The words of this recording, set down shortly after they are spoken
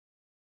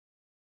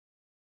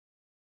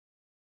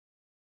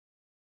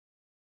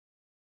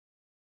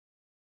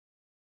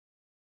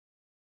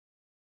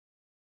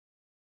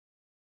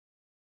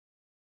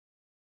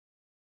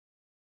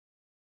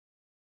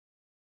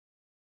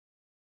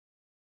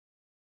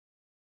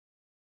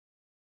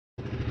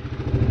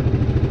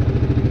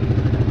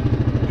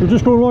We're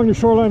just going along the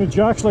shoreline of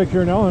Jack's Lake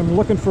here now. I'm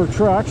looking for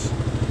tracks.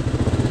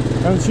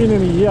 Haven't seen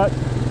any yet,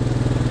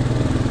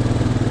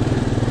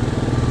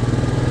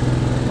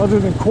 other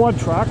than quad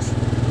tracks.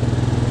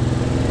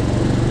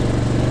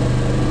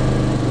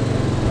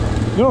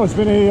 No, it's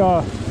been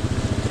a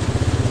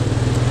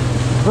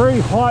very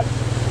hot,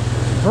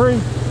 very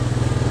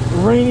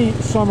rainy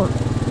summer.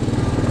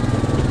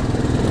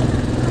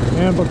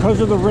 And because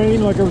of the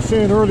rain, like I was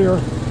saying earlier,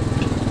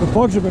 the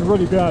bugs have been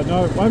really bad.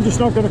 Now, I'm just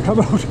not going to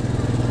come out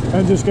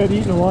and just get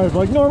eaten alive.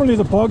 Like normally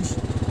the bugs,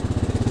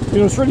 you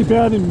know, it's really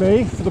bad in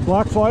May for the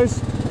black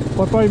flies,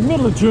 but by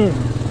middle of June,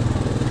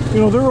 you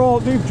know,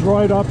 they've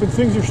dried up and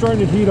things are starting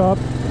to heat up.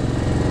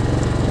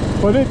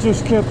 But it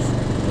just kept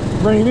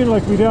raining.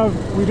 Like we'd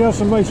have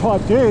some nice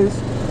hot days,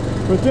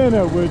 but then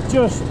it would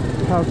just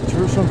have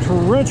some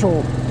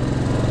torrential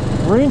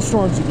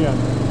rainstorms again.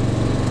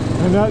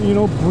 And that, you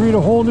know, breed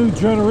a whole new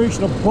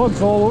generation of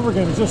bugs all over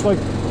again. It's just like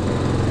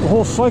the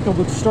whole cycle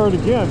would start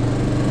again.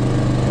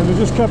 And they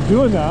just kept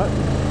doing that.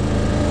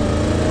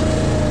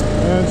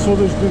 And so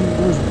there's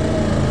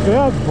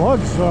bad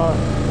bugs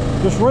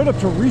just right up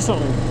to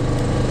recently.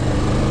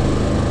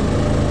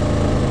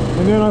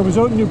 And then I was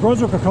out in New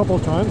Brunswick a couple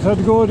of times. I had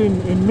to go out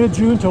in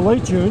mid-June to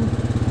late June.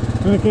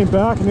 Then I came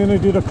back, and then I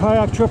did a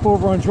kayak trip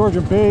over on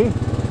Georgian Bay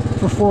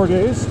for 4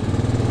 days.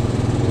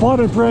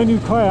 Bought a brand new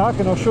kayak,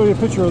 and I'll show you a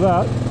picture of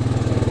that.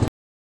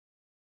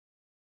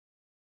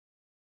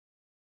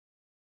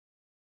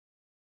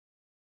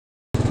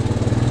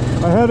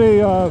 I had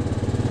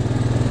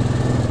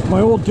my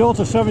old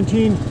Delta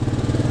 17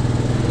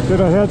 that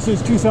I had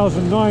since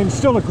 2009,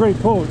 still a great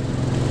boat.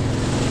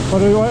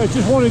 But I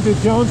just wanted to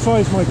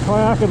downsize my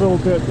kayak a little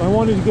bit. I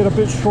wanted to get a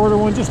bit shorter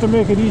one just to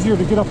make it easier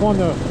to get up on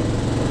to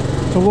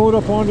load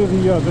up onto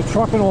the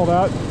truck and all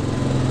that.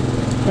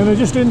 And I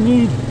just didn't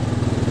need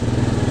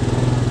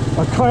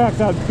a kayak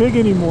that big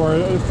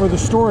anymore for the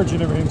storage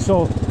and everything.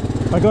 So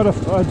I got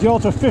a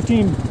Delta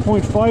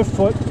 15.5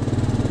 foot,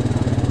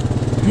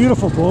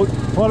 beautiful boat.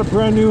 Bought it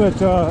brand new at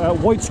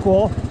White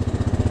Squall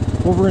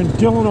over in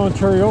Dillon,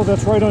 Ontario.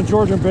 That's right on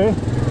Georgian Bay.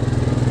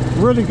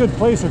 Really good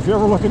place if you're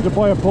ever looking to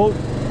buy a boat.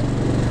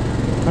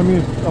 I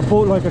mean, a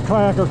boat like a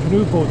kayak or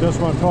canoe boat, that's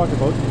what I'm talking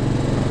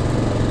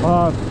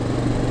about.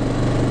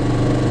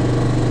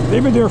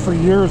 They've been there for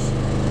years.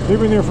 They've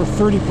been there for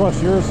 30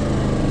 plus years.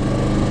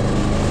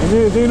 And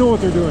they know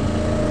what they're doing.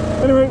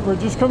 Anyway, we're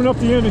just coming up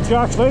the end of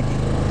Jack's Lake.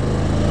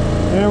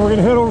 And we're going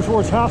to head over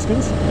towards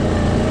Haskins.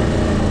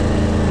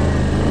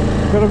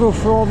 Gotta go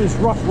through all these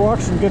rough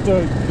rocks and get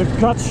the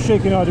guts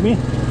shaken out of me.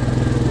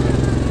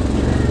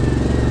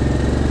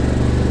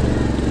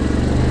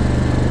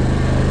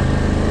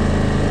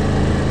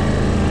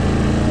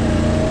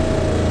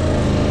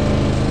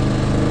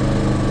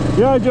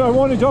 Yeah, I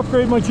wanted to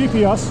upgrade my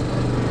GPS.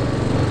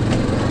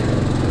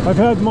 I've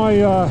had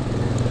my,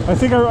 I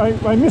think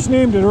I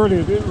misnamed it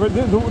earlier.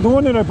 The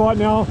one that I bought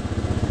now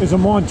is a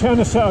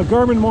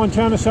Garmin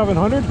Montana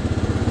 700.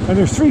 And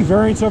there's 3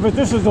 variants of it.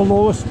 This is the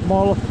lowest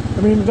model.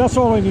 I mean, that's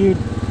all I need.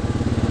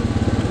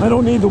 I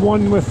don't need the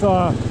one with,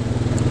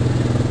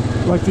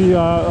 like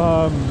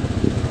the,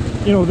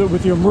 you know,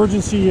 with the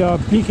emergency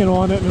beacon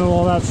on it and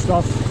all that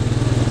stuff.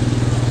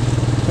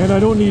 And I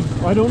don't need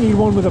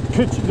one with a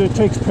pitch that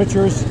takes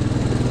pictures.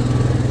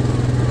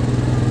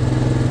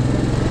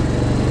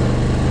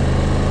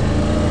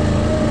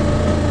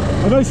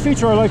 A nice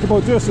feature I like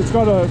about this, it's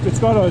got a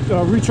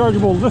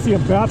rechargeable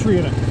lithium battery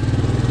in it.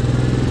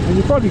 And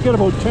you probably get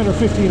about 10 or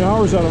 15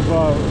 hours out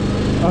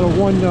of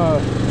one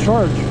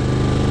charge.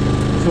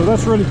 So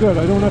that's really good.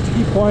 I don't have to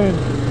keep buying,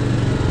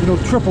 you know,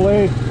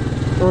 AA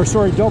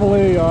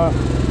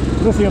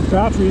lithium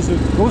batteries.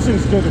 Those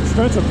things get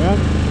expensive, man.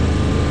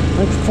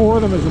 I think 4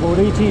 of them is about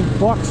 18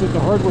 bucks at the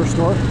hardware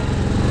store.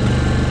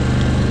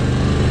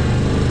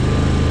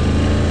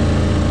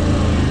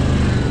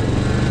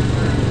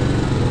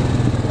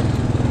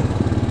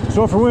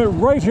 So if I went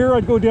right here,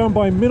 I'd go down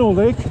by Minnow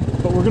Lake.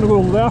 But we're going to go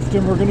left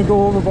and we're going to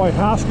go over by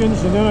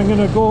Haskins, and then I'm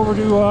going to go over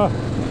to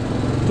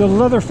the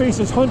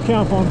Leatherfaces hunt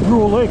camp on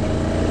Brule Lake.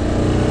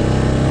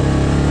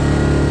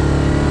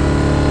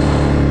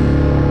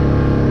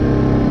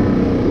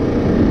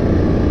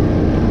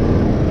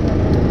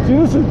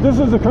 See, this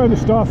is the kind of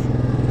stuff,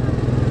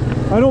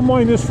 I don't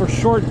mind this for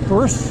short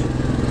bursts,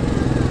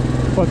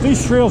 but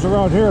these trails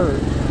around here,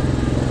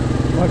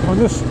 like on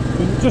this,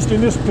 just in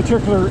this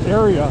particular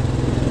area,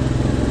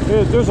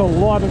 there's a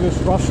lot of this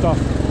rough stuff.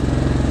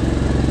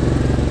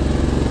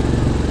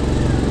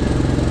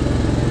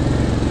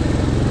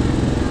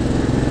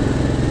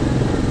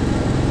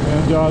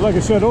 Like I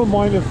said, I don't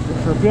mind it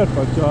for a bit,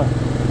 but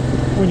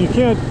when you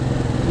can't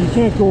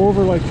go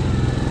over like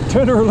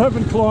 10 or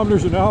 11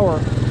 kilometers an hour,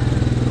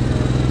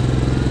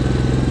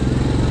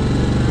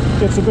 it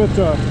gets a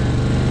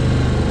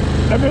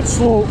bit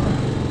slow.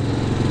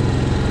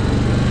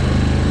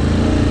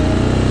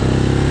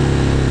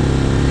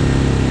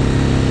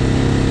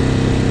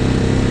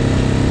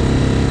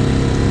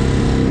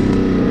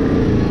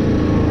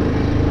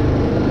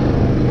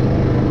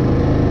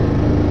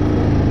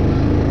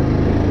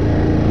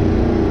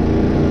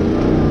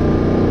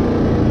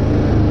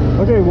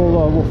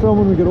 we'll film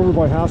when we get over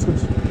by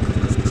Haskins.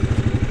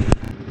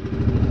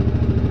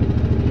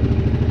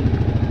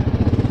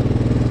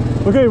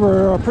 Okay,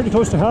 we're pretty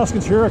close to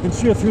Haskins here. I can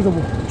see it through the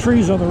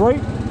trees on the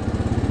right.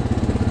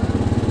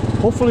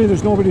 Hopefully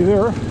there's nobody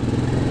there.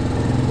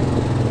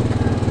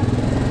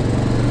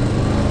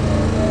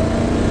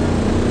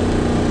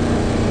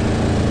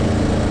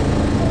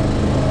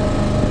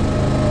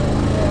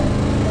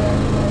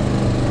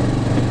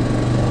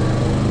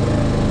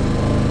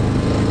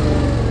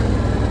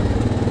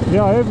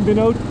 Yeah, I haven't been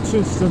out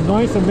since the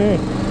 9th of May.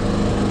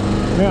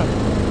 Man,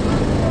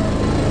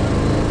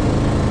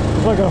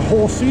 it's like a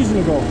whole season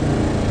ago.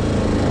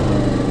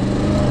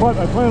 But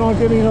I plan on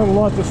getting out a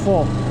lot this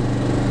fall.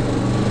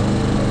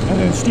 And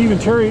then Steve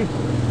and Terry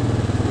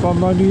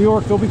from New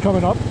York, they'll be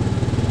coming up.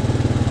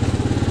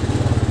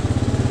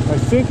 I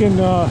think they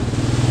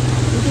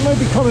might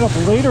be coming up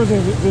later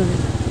than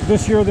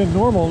this year than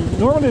normal.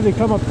 Normally they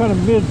come up kind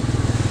of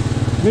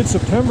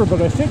mid-September,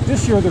 but I think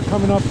this year they're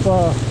coming up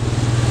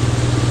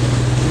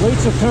late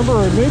September,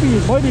 or maybe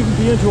it might even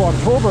be into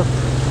October,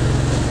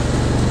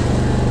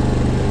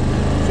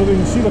 so they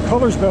can see the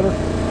colors better.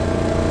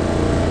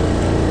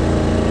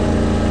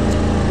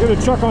 I'm going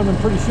to check on them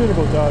pretty soon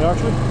about that,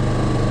 actually.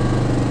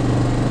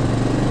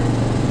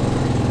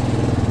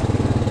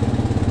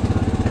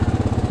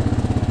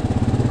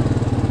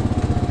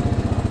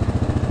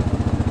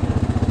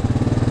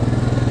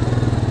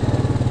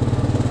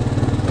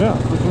 Yeah,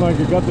 looks like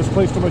I got this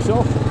place to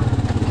myself.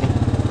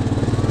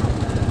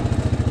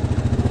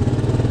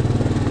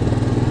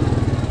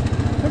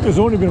 There's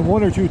only been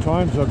 1 or 2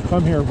 times I've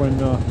come here when,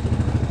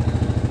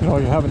 you know,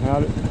 you haven't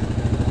had it.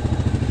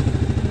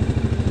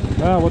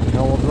 Ah, what the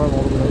hell, I'll drive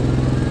all the way out.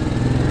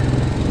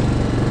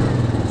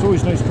 It's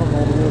always nice coming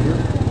all the way out here.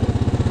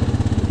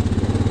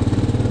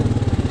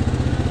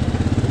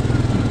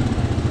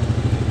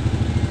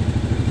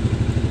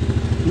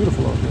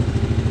 Beautiful out here.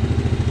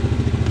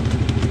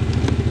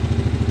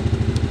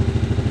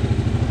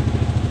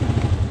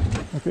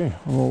 Okay,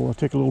 we'll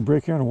take a little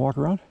break here and walk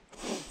around.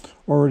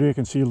 Already I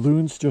can see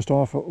loons just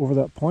off over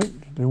that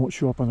point. They won't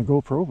show up on the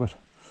GoPro, but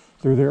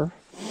they're there.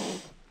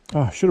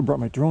 I should have brought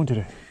my drone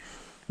today.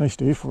 Nice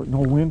day for it, no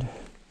wind.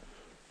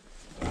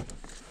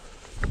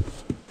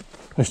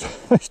 I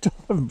still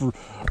haven't.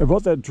 I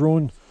bought that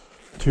drone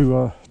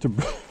to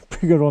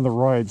bring it on the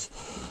rides,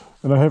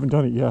 and I haven't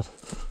done it yet.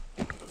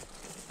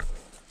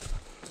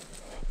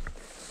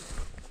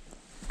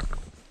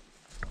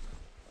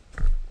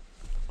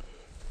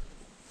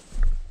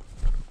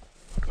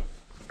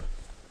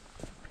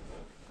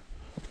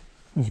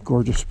 It's a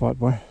gorgeous spot,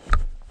 boy.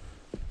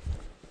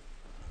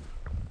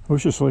 I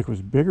wish this lake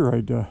was bigger.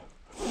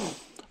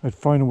 I'd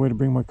find a way to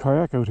bring my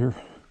kayak out here,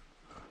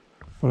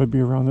 but I'd be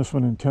around this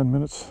one in 10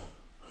 minutes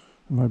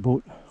in my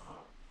boat.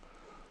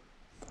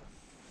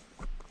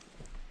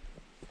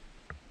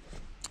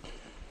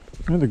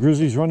 And the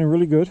Grizzly's running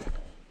really good.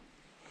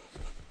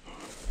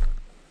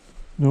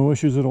 No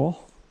issues at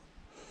all.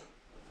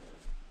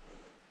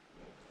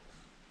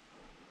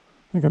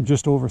 I think I'm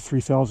just over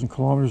 3,000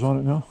 kilometers on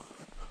it now.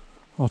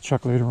 I'll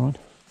check later on.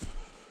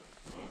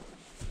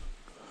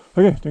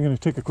 Okay, I'm going to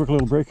take a quick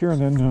little break here,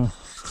 and then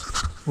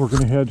we're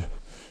going to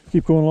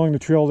keep going along the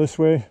trail this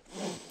way,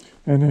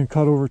 and then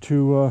cut over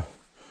to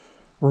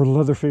where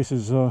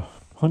Leatherfaces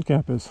hunt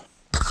camp is.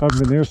 I haven't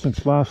been there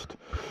since when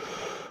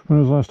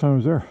was the last time I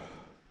was there?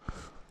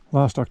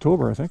 Last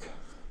October, I think.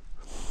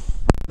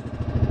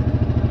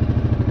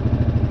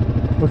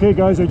 Okay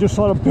guys, I just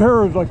saw a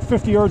bear like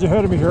 50 yards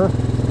ahead of me here.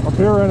 A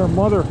bear and her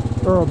mother,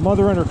 or a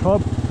mother and her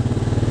cub.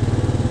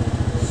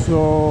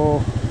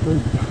 So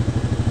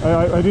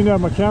I didn't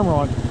have my camera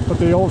on, but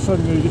they all of a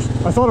sudden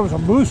I thought it was a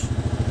moose.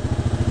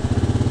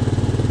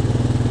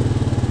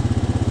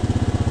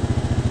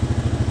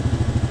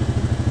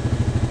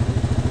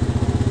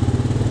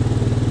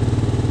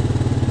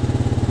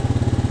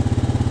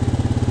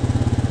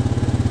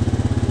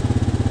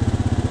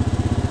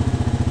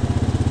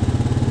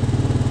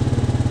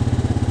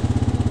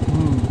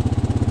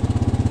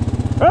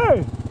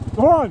 Hey,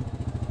 come on.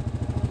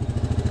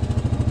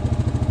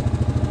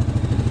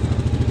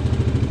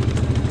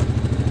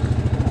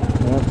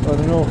 I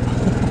don't know.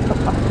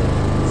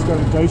 It's kind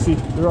of dicey.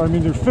 I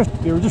mean,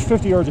 they were just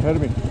 50 yards ahead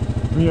of me.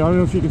 I mean, I don't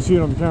know if you can see it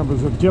on the camera.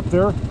 There's a dip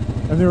there,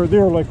 and they were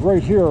like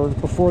right here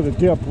before the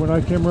dip when I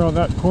came around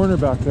that corner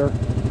back there,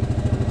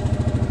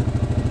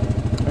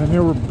 and they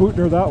were booting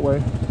her that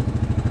way.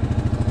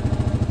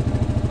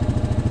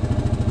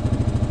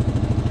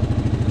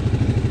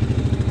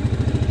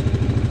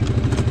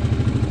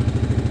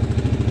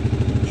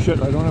 Shit,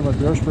 I don't have my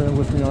bear spray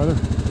with me either.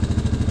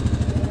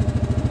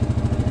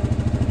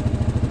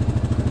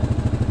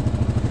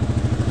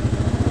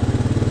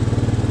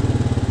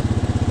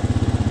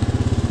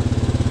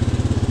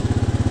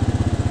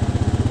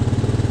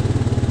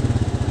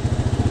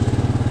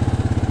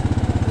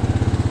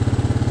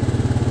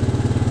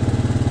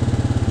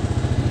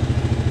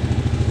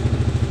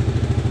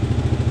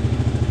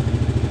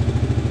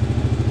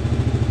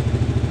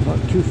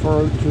 Too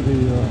far out to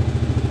the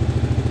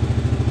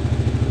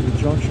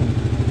junction.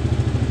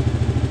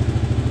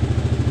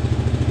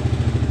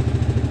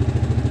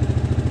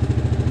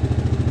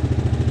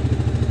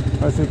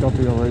 I think I'll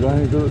be alright.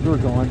 I think they're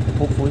gone,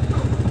 hopefully.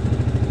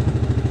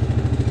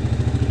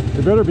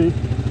 They better be.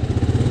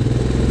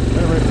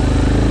 Anyway.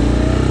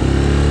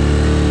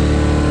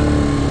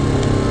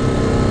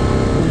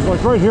 He's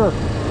like right here.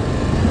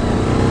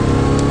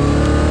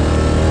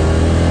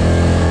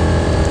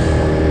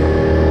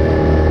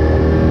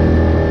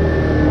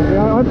 Okay,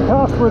 I'm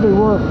past where they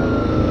were.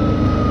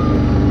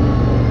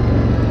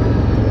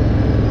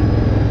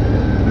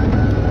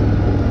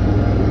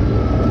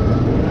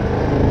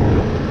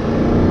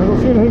 I don't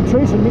see anything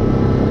chasing me.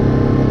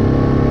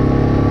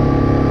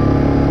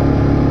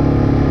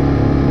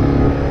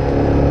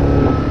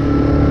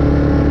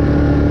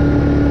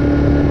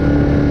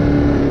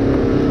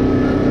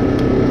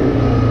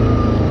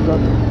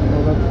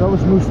 That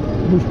was moose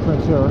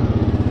prints there.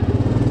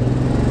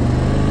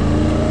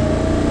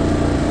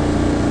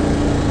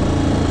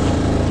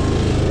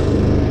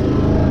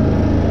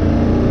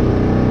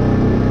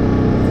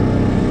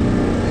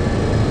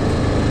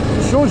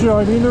 It shows you,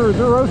 I mean,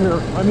 they're out here.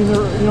 I mean,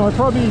 they're, you know, I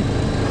probably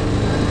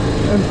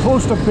am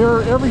close to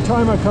bear every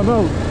time I come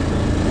out.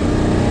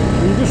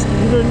 You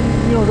didn't,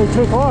 you know, they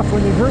take off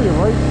when they hear you,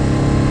 right?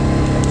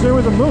 Same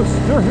with the moose,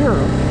 they're here.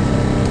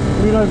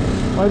 I mean,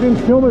 I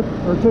didn't film it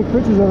or take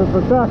pictures of it,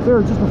 but back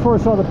there, just before I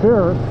saw the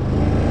bear,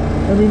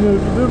 I mean,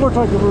 it looked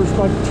like there was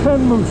like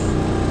 10 moose.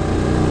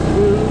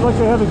 It looked like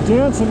they had a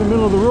dance in the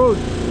middle of the road.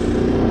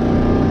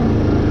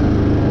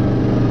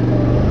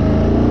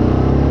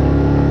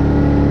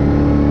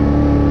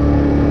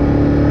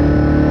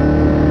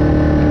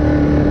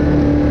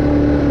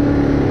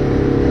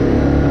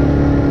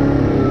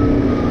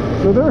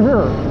 So they're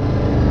here.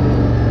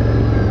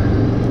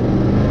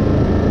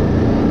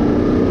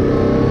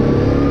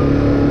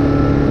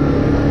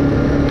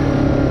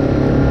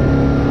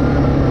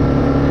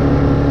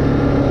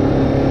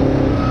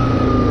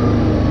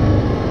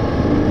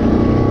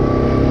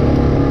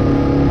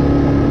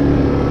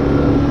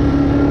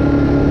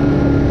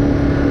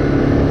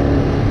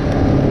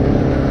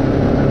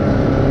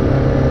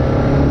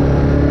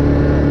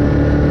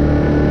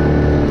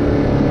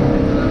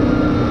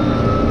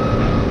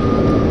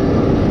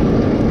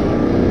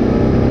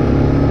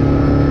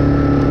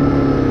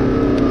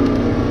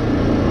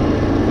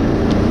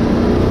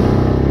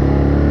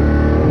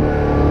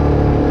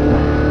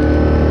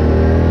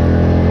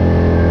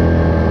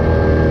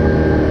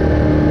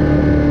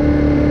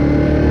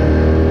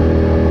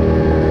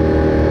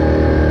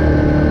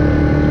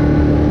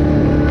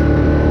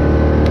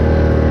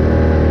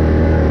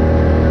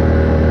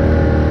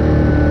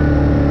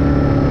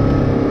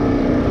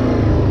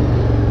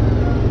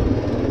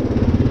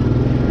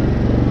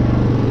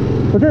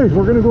 Okay,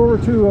 we're going to go over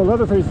to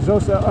Leatherface's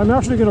house. I'm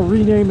actually going to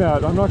rename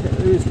that. I'm not.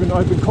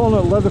 I've been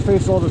calling it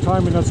Leatherface all the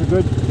time, and that's a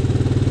good.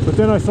 But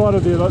then I thought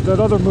of that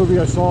other movie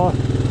I saw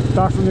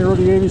back from the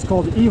early '80s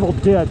called Evil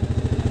Dead,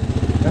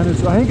 and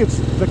I think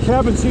the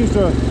cabin seems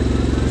to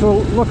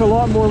look a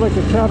lot more like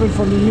a cabin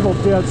from the Evil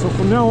Dead. So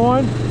from now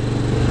on,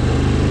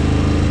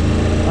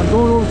 I'm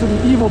going over to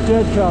the Evil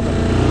Dead cabin.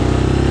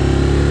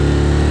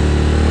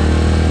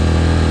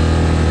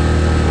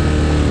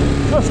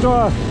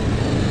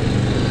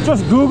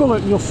 Just Google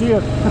it and you'll see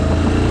it.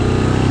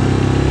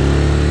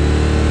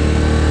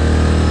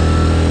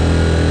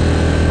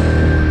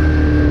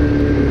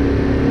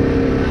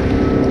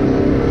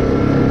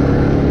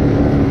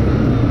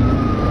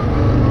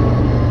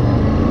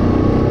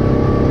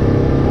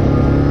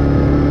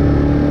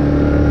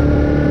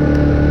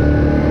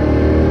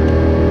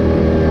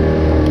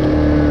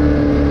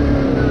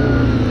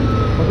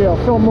 Okay, I'll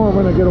film more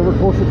when I get over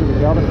closer to the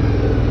cabin.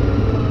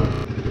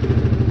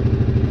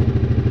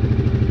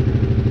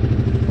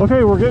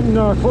 Okay, we're getting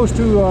close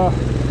to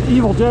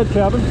Evil Dead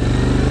cabin.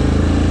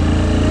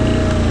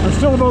 I'm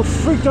still about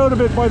freaked out a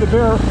bit by the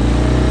bear.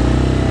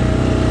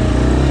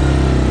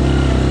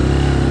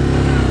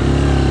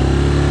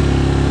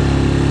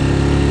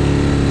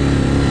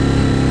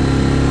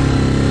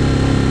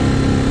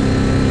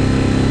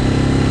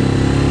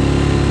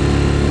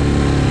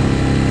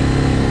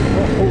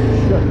 Oh, holy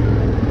shit.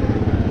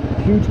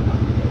 Huge.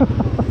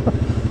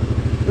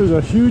 There's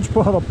a huge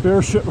pile of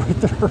bear shit right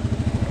there.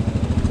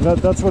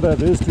 That's what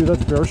that is too,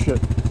 that's bear shit.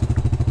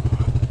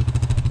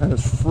 And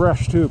it's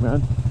fresh too,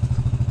 man.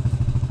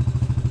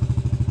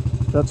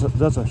 That's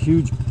a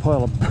huge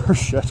pile of bear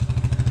shit.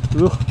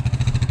 Ugh.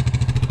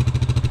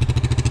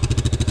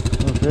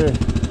 Okay.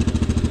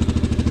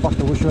 Fuck,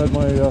 I wish I had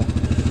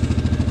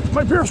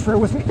my bear spray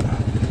with me.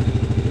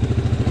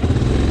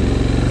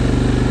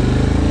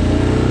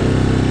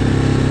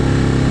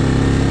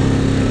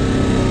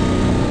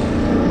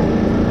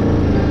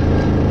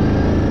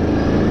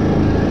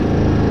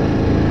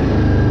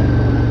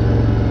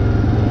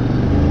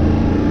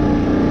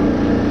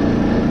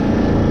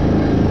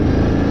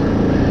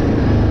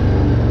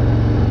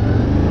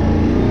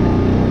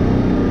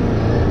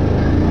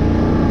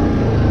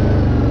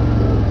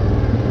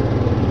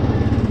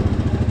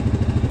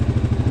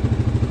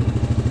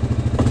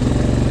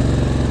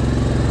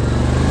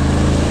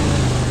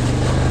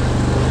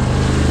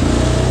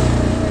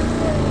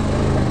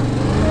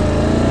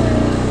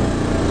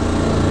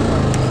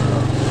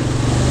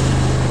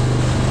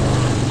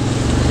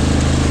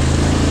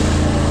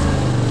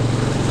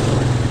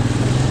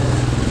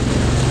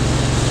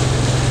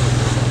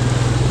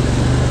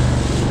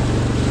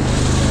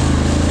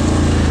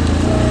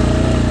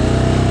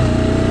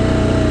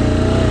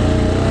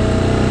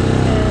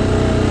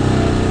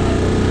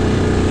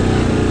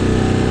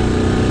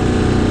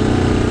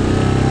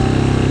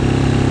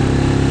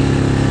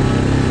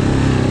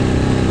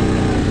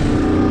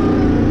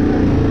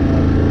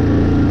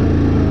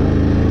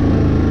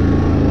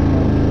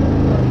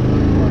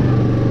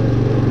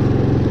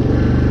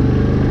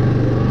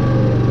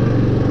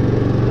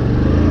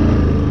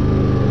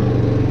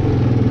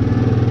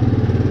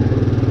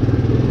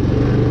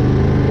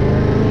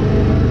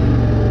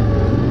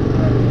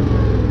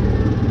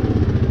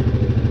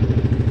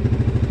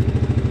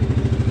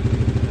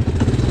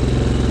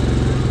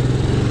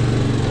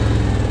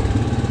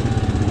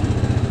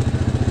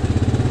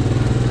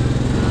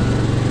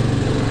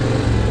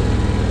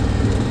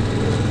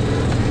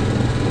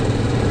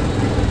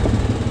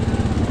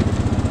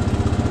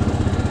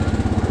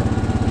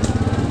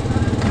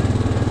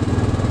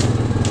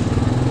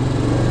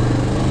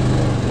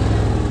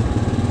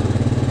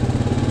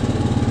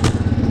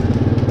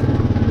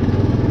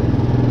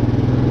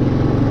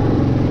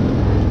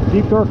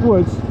 dark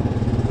woods.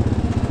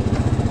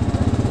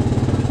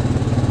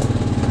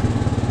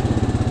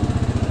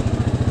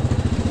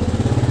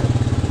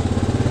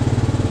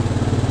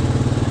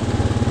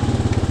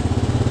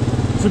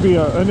 This would be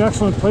an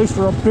excellent place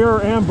for a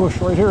bear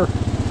ambush right here.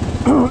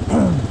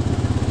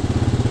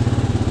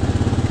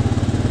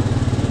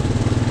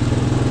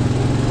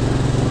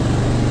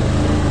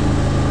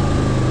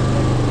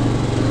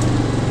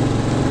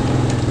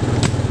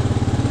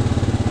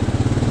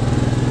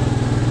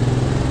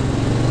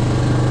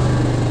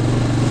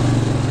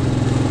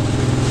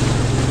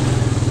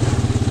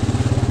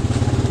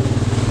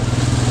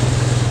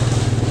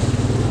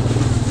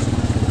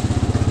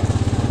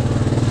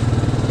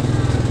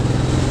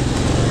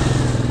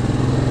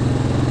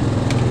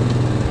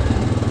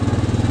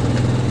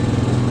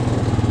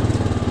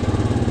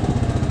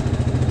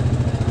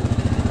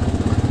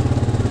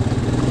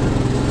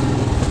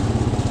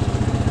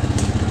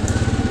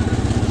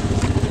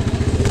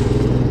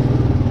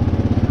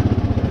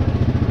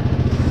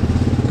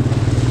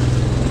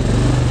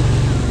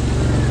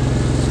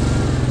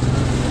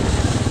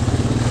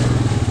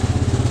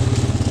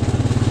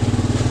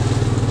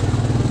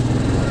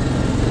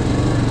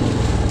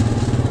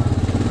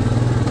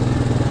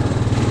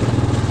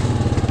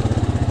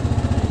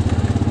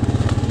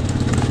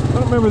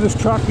 I remember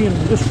this track being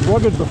this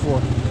rugged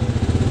before.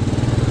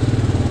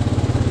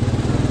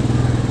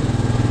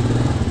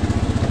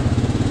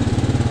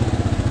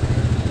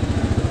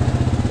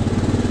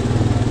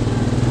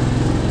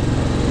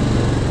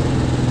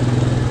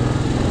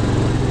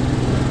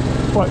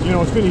 But, you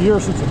know, it's been a year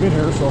since I've been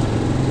here, so.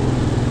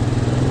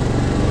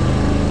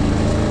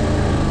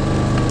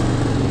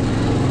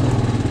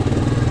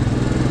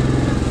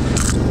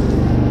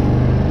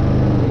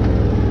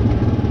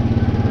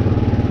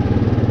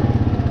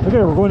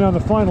 Okay, we're going down the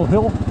final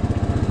hill.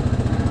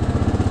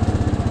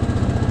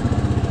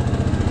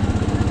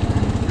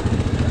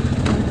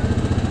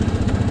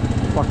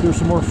 Fuck, there's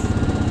some more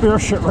bear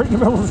shit right in the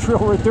middle of the trail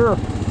right there.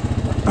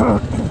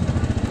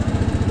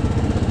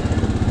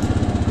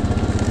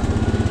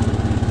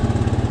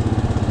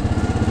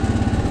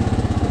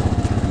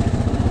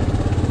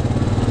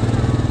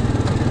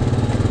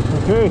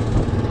 Okay.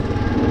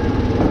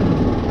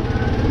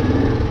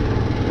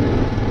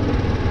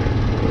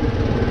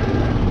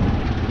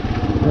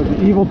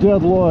 The Evil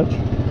Dead Lodge.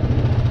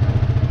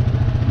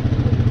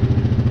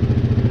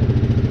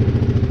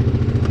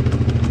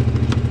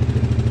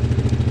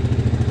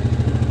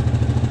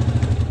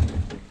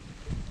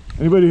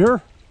 Anybody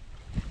here?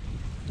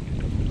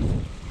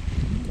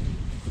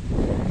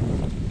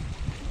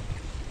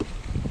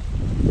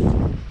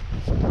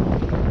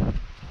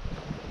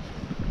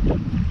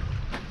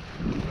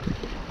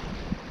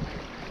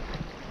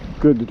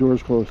 Good, the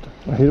door's closed.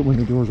 I hate it when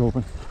the door's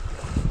open.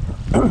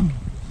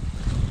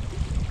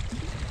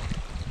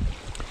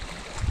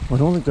 I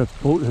don't think that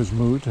boat has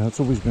moved. That's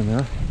always been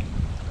there.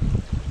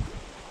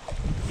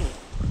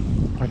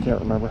 I can't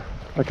remember.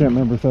 I can't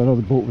remember if that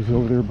other boat was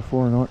over there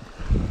before or not.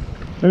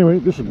 Anyway,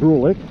 this is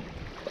Brule Lake.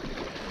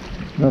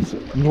 That's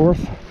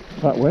north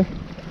that way.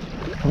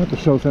 I'm at the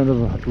south end of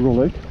the Brule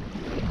Lake,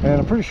 and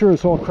I'm pretty sure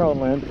it's all crown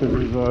land because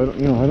there's,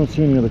 you know, I don't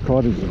see any other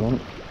cottages on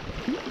it.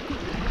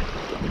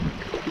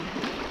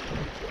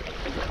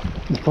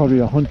 There's probably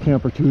a hunt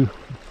camp or two,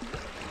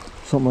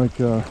 something like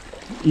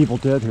Evil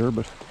Dead here,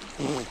 but.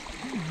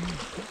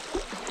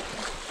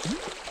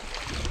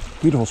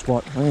 Beautiful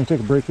spot. I'm going to take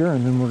a break here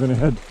and then we're going to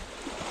head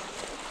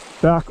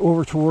back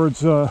over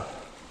towards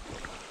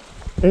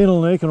Anal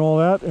Lake and all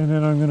that, and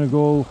then I'm going to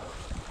go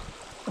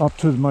up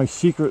to my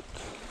secret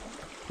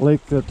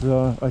lake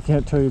that I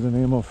can't tell you the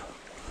name of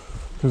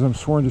because I'm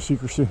sworn to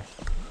secrecy.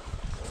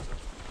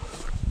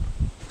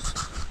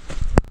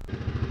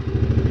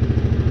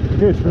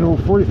 Okay, it's been over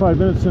 45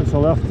 minutes since I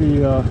left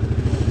the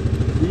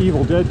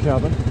Evil Dead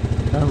cabin.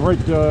 I'm right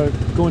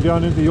going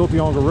down into the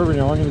Opeongo River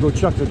now. I'm going to go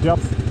check the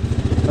depth.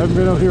 I haven't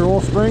been out here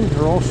all spring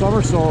or all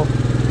summer, so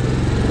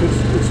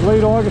it's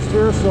late August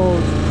here, so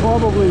it's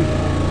probably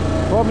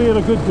at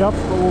a good depth,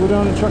 but we'll go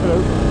down and check it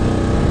out.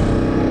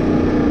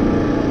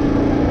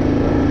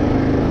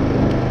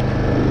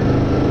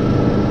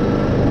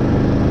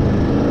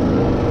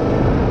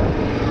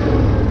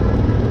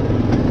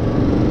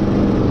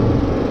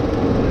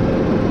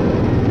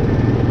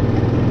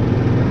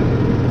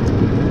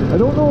 I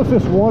don't know if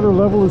this water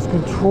level is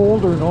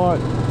controlled or not.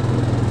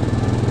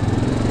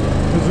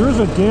 There is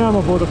a dam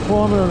about 1.5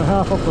 kilometers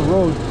up the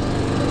road,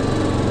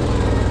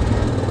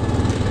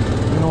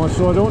 you know,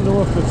 so I don't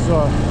know if it's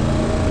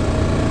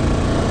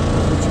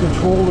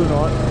controlled or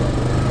not.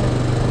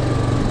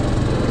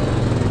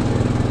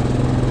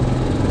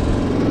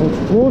 Well, it's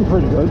flowing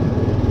pretty good.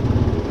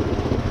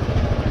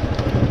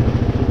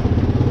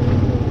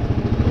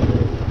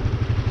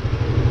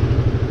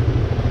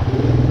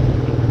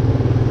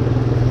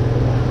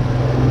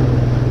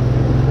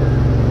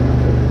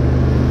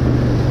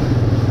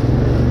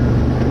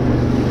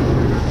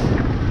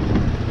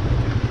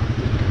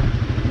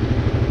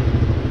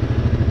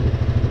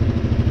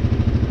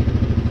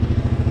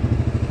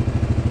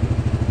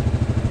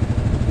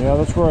 Yeah,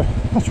 that's where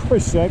I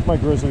sank my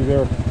Grizzly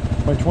there,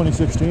 my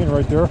 2016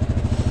 right there.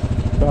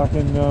 Back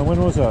in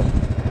when was that?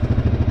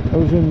 That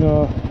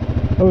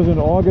was in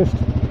August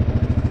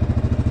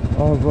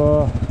of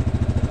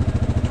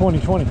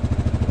 2020.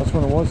 That's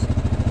when it was.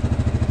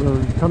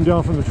 We come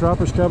down from the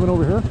trapper's cabin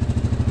over here,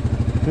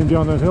 came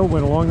down that hill,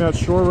 went along that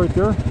shore right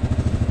there,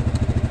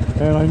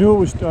 and I knew it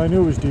was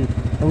deep,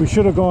 and we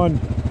should have gone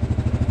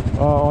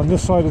on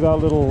this side of that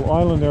little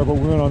island there, but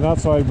we went on that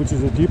side, which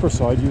is a deeper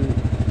side.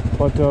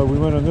 But we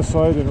went on this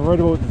side, and right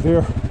about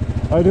there,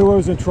 I knew I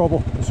was in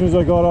trouble. As soon as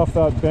I got off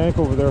that bank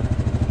over there,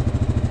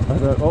 I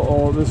thought,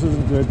 uh-oh, this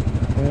isn't good.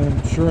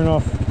 And sure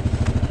enough,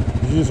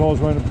 she just always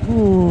went,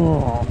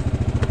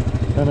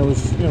 and it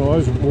was, you know, I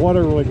was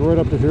water like right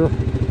up to here.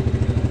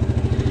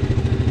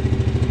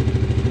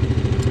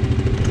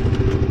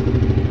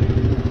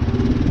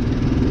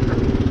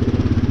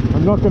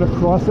 I'm not going to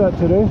cross that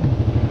today.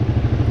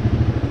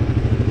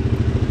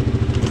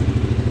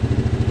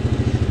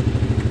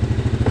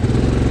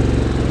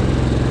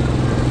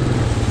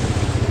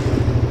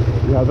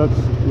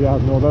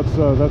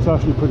 That's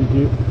actually pretty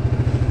deep.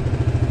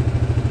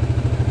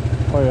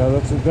 Oh yeah,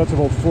 that's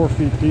about 4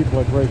 feet deep,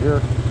 like right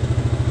here,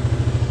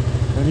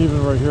 and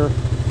even right here.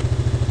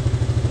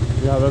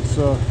 Yeah, that's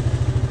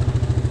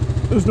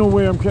there's no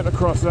way I'm getting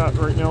across that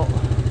right now.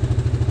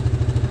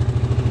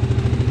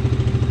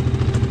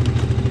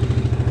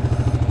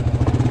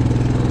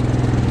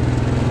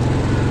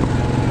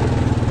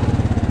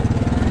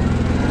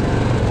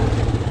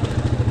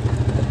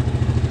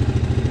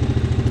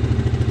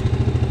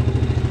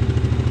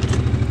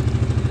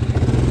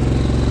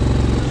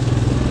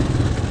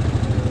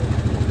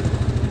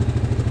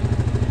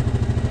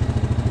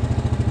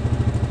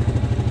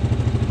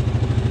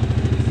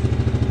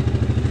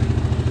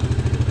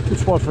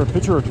 Spot for a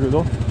picture or two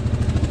though.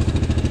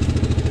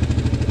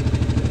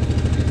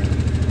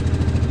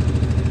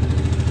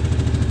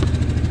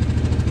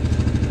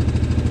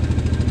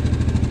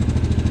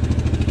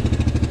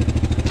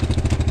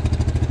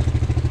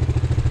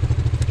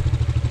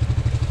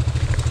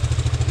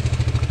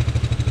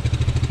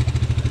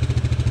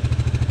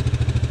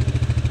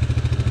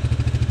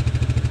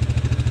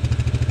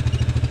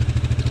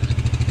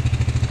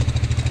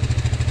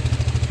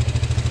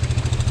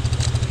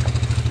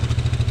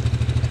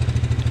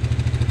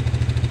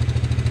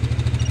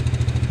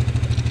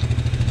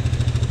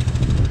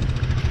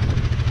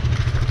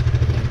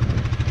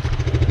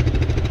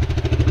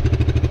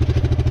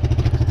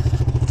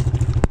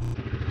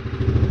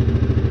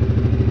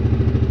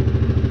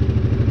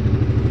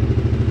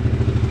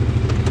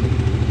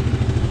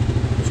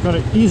 Going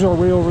to ease our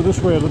way over this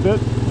way a little bit.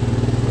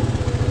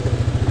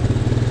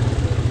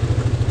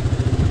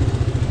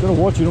 Gotta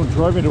watch you don't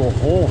drive into a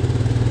hole.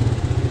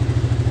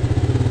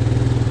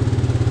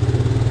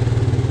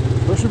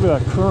 Especially with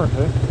that current,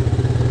 eh?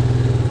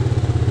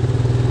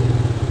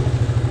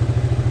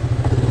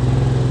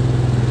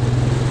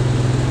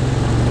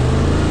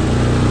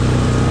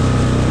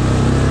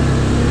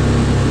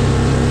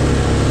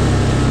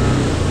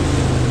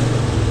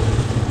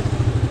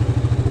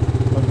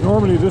 Like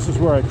normally this is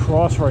where I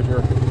cross right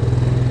here.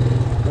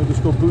 I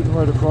just go booting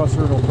right across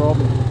there, no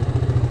problem.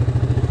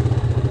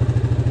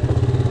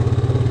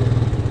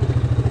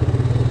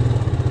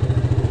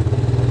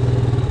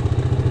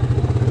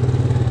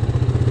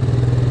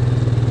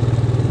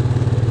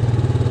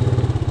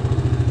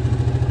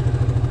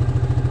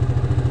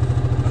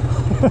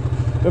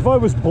 If I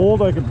was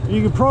bold,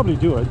 you could probably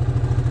do it.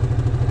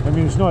 I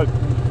mean, it's not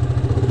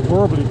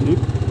horribly deep.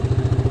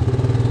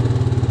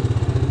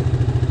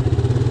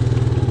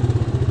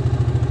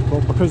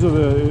 But because of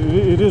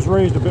it is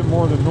raised a bit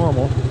more than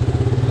normal.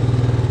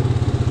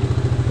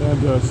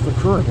 And it's the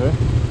current, eh?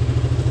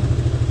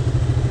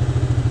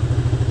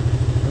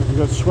 If we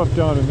got swept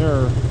down in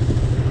there.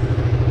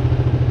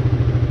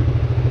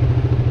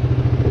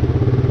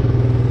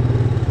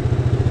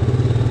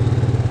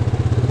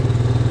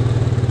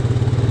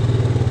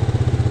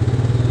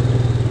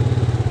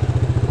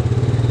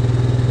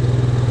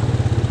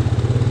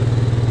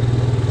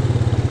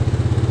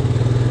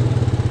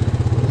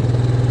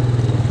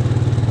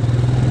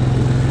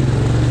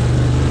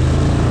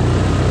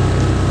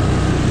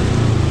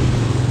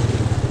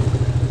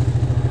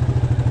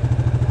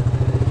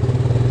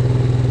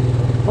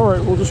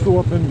 Alright, we'll just go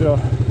up and up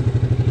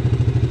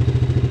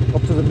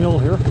to the mill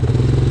here.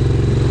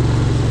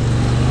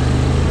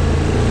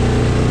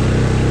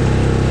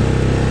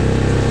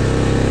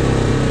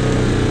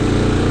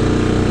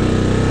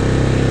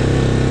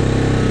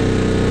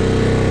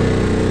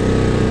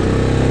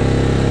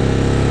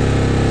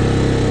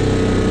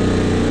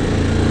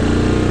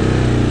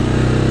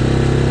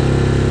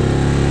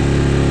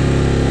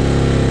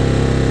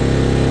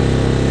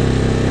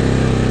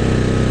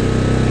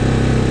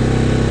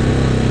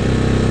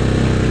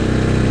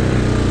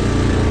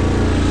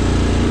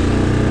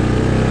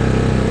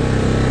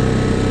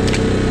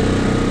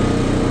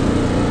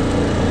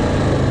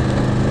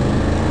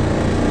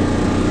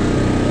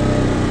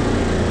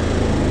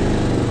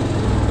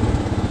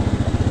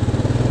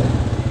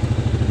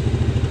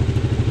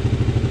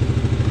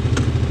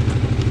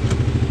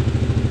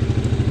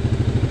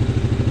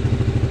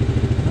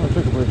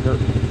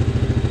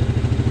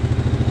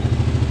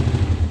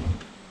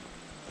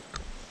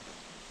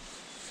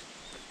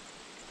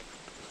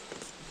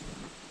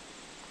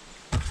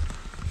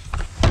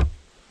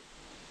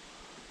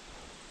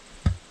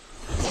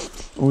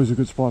 Always a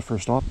good spot for a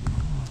stop.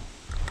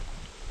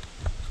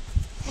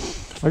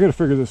 I got to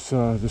figure this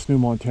new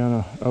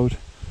Montana out.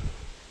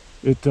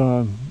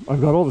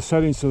 I've got all the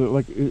settings so that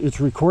like it's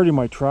recording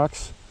my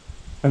tracks,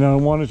 and I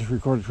wanted to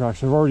record the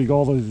tracks. I've already got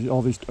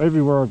all these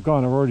everywhere I've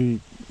gone. I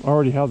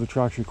already have the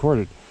tracks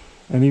recorded,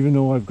 and even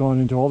though I've gone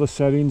into all the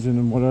settings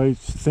and what I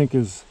think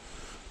is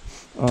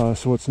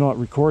so it's not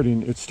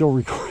recording, it's still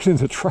recording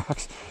the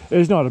tracks.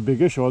 It's not a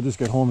big issue. I'll just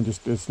get home and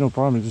it's no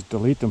problem to just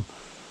delete them,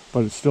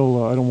 but it's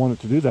still I don't want it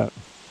to do that.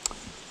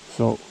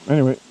 So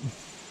anyway,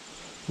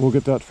 we'll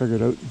get that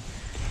figured out.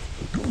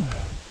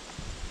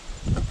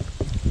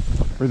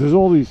 There's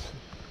all these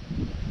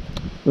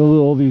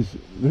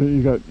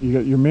you got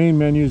your main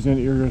menus and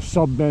your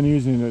sub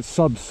menus and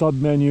sub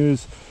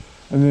menus,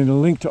 and then a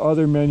link to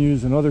other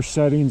menus and other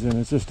settings, and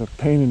it's just a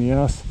pain in the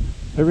ass.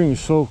 Everything is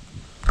so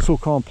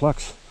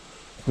complex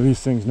for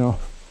these things now.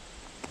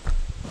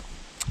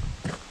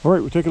 All right,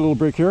 we'll take a little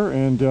break here,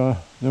 and then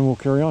we'll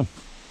carry on.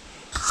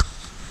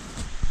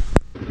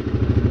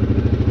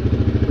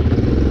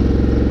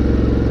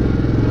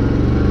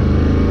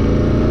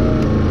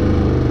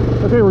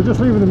 Okay, we're just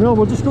leaving the mill.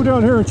 We'll just go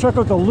down here and check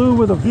out the loo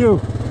with a view.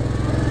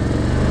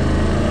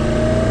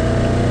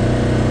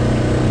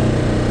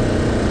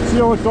 See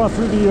how it got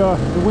through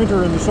the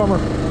winter and the summer.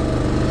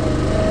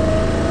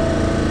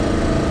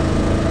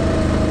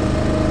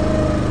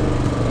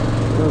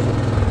 There's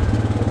it.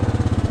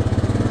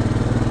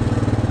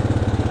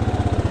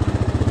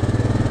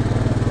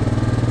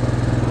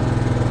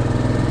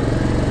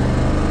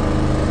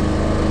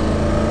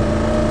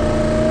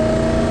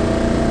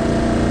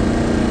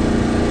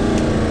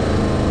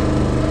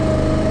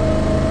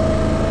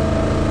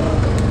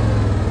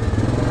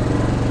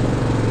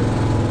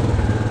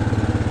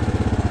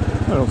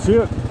 See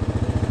it?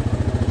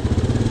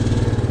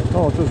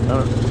 Oh, it doesn't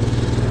matter.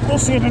 We'll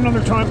see it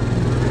another time.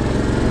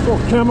 It's all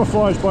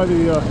camouflaged by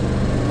the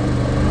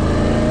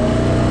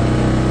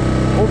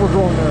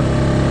overgrown there.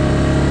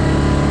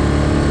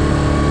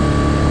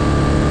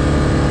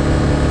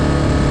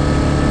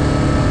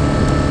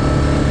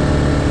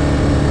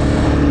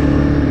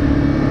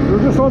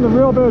 We're just on the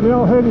railbed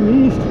now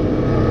heading east.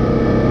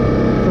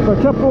 So if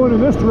I kept going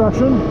in this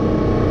direction,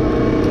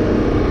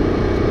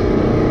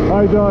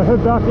 I'd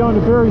head back down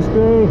to Barry's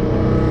Bay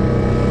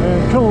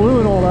and Killaloo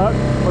and all that,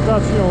 but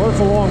that's, you know, that's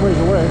a long ways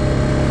away.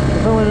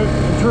 If I went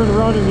and turned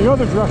around in the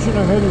other direction,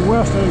 I'm heading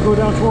west, and I'd go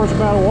down towards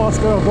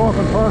Madawaska,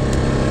 Algonquin Park.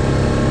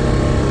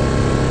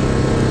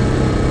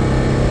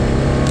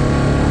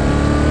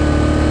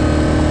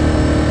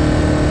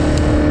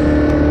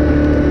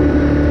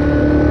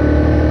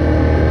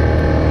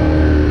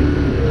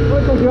 I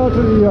might go down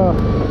to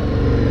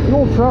the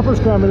old Trappers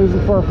Camp. It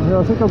isn't far from here.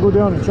 I think I'll go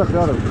down and check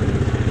that out.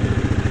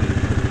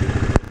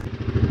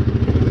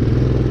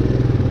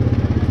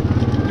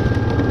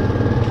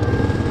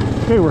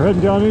 Okay, we're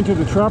heading down into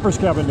the Trapper's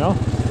Cabin now.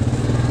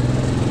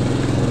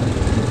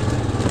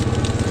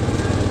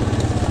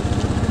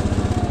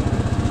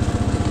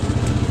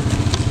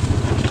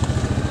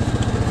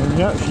 And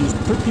yeah, she's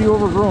pretty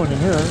overgrown in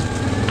here.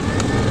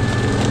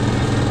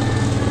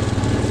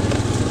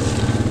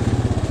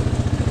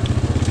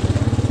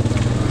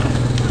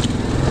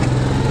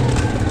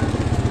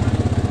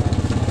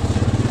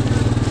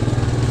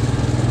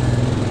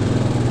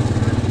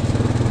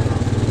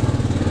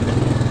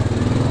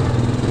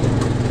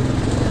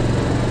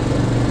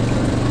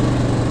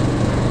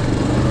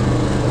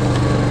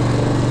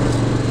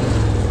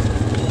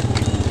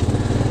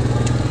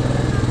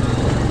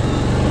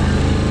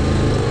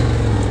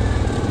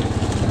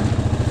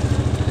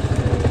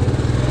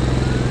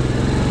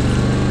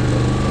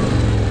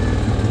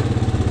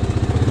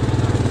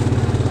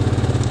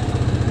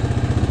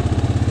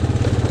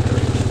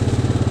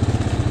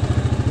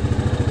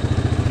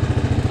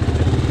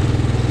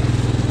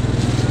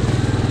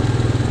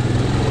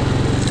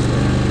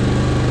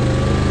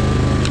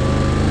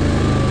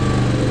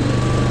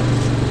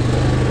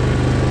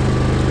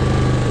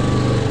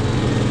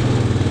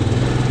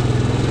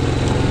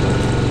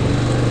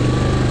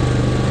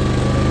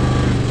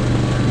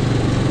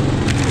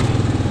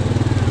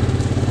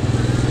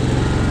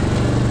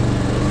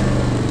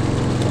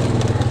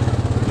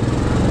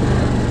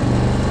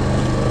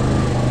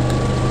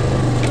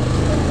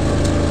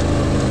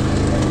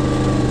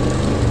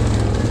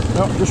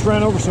 Just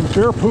ran over some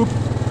bear poop.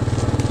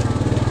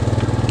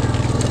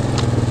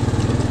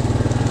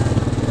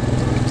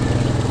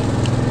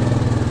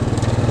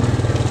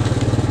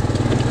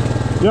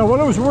 Yeah,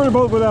 what I was worried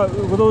about with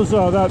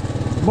that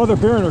mother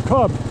bear and her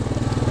cub,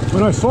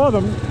 when I saw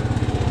them,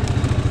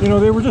 you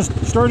know, they were just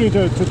starting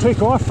to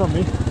take off from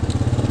me.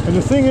 And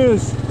the thing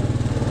is,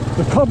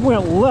 the cub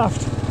went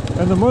left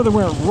and the mother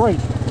went right.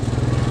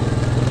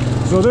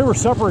 So they were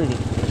separated.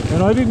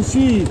 And I didn't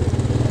see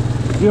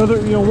the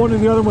other, you know, one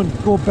and the other one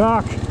go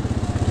back.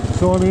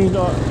 So I mean,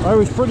 I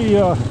was pretty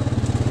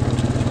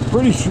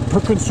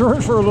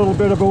concerned for a little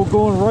bit about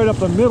going right up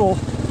the middle,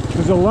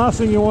 because the last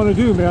thing you want to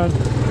do, man,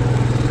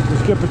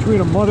 is get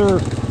between a mother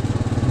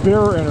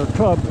bear and her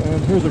cub.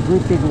 And here's a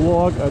great big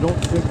log. I don't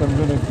think I'm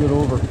gonna get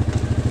over.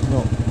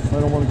 No. I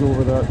don't want to go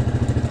over that.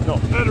 No,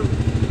 that'll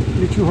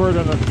be too hard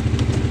on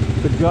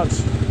the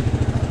guts.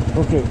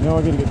 Okay, now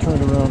I gotta get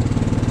turned around.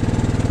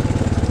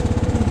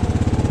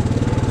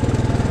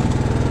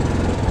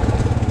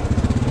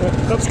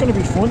 That's gonna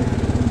be fun.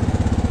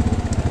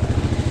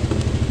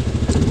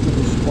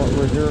 This spot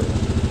right here.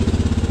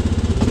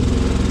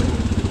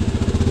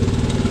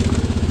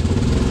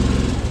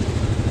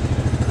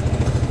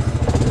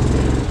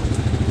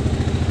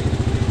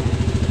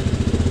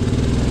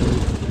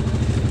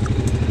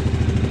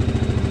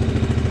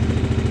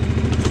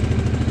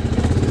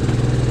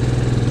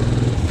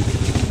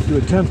 Do a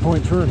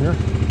 10-point turn here.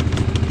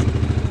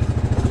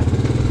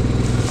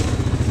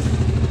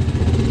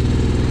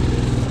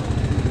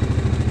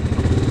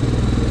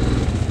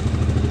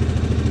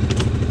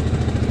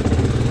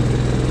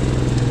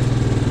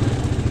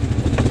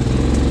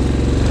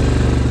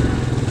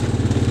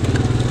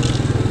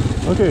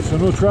 Okay, so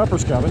no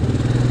trapper's cabin.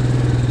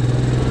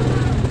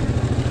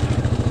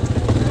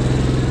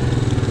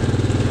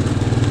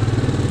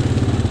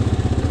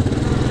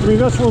 I mean,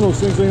 that's one of those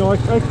things, you know,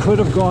 I could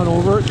have gone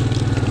over it.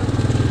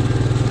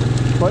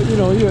 But, you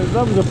know, yeah,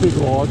 that was a big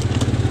log.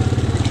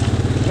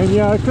 And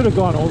yeah, I could have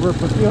gone over it,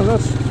 but, you know,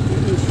 that's,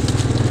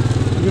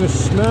 you're going to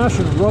smash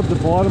and rub the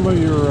bottom of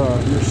your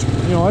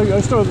you know, I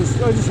just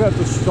had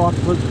the stock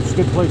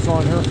skid plates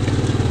on here.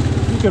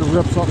 You could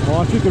rip something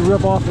off. You could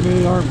rip off an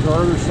 8-arm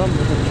guard or something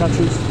if it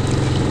catches.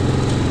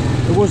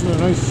 It wasn't a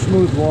nice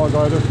smooth log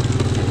either.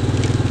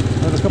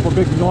 Had a couple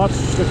big knots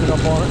sticking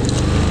up on it.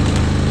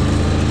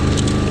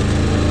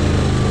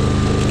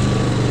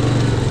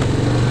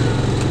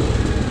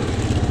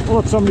 I'll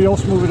let somebody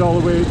else move it all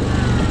the way.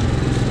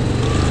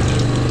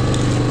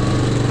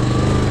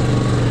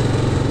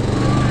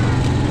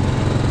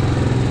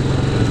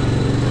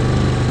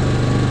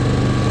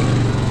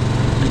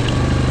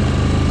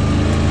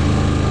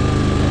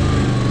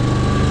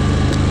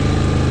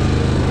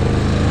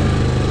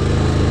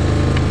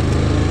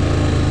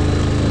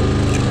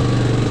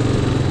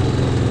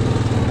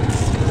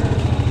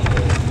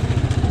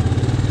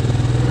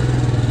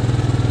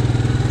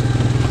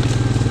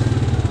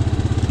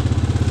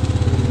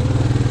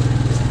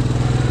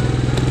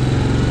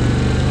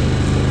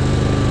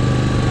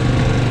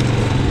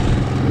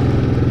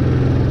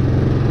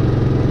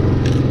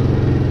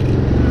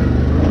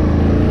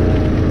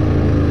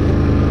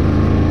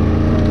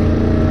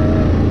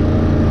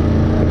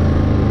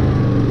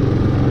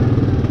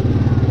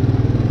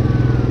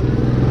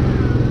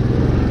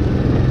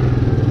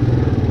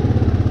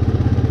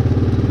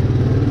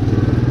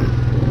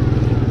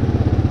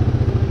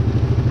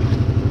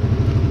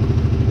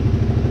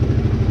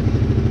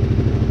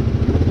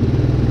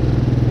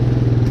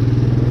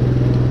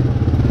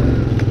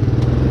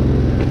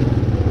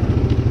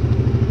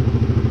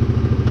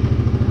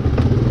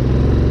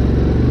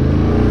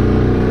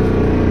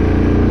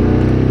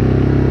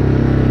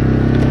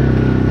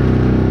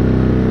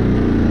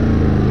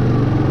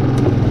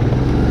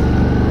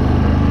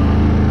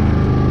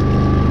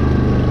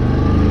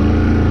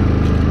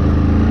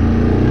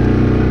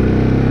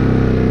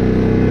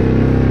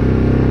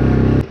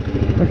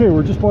 Okay,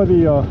 we're just by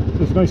the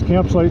this nice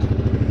campsite.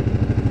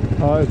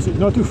 It's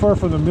not too far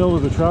from the middle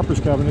of the trapper's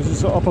cabin. It's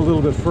just up a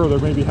little bit further,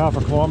 maybe half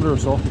a kilometer or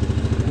so.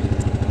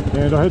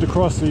 And I had to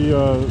cross the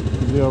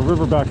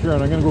river back here,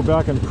 and I'm going to go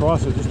back and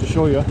cross it just to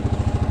show you.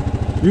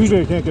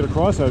 Usually I can't get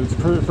across that. It's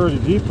fairly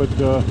deep, but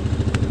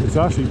it's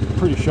actually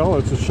pretty shallow.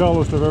 It's the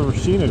shallowest I've ever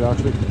seen it,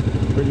 actually.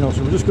 But, you know,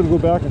 so we're just going to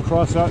go back and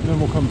cross that, and then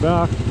we'll come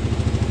back.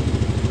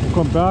 We'll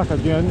come back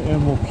again,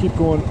 and we'll keep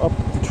going up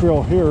the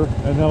trail here,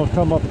 and then I'll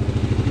come up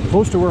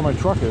close to where my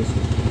truck is.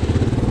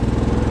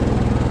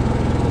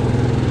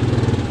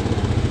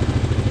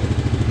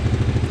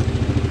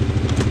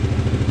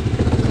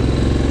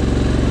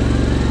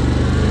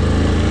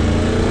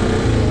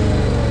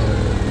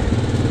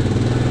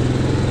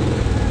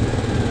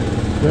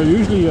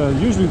 Yeah,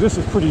 usually this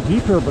is pretty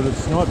deep here, but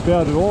it's not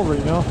bad at all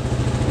right now.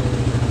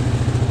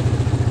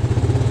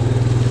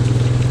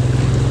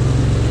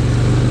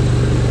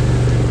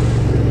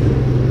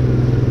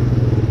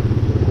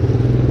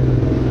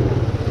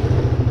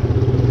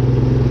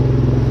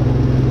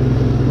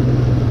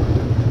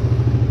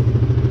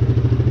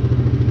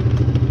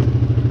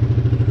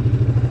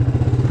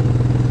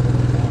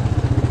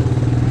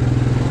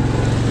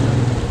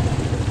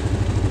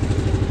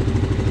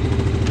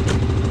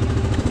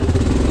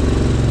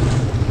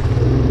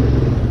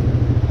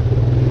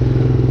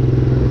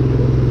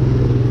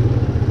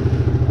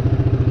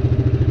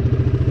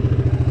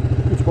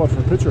 For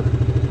a picture.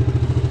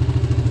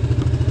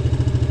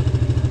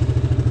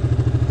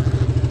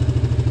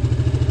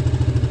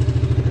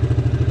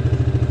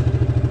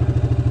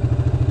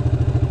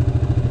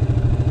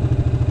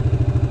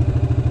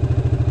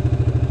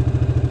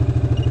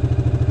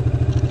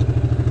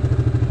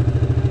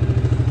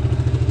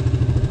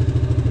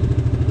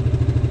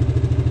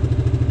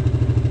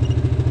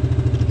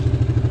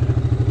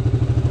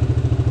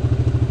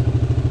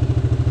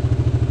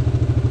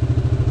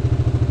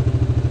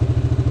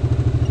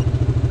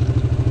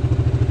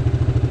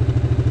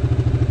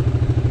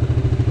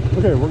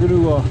 Okay, we're going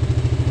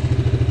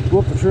to go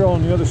up the trail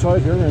on the other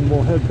side here, and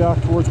we'll head back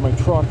towards my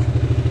truck,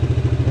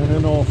 and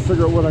then I'll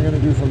figure out what I'm going to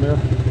do from there.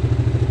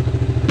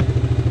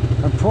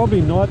 I'm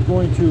probably not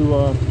going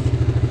to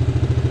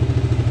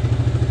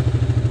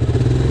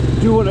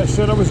do what I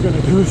said I was going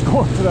to do, is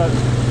go up to that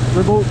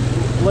remote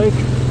lake.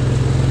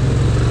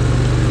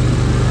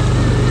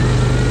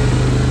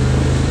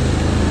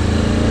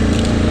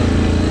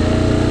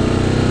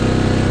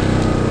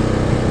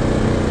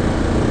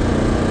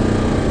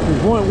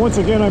 Once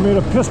again, I made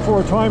a piss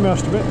poor time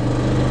estimate.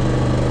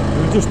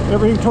 It just,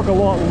 everything took a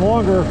lot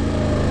longer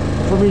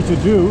for me to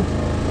do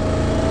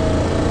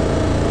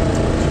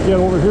to get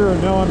over here,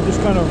 and now I'm just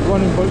kind of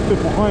running a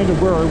bit behind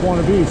of where I want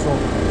to be. So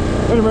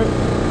anyway,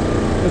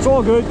 it's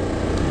all good.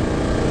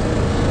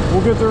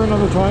 We'll get there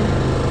another time.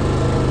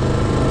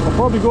 I'll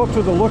probably go up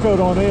to the lookout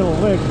on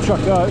Aylen Lake and check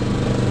that.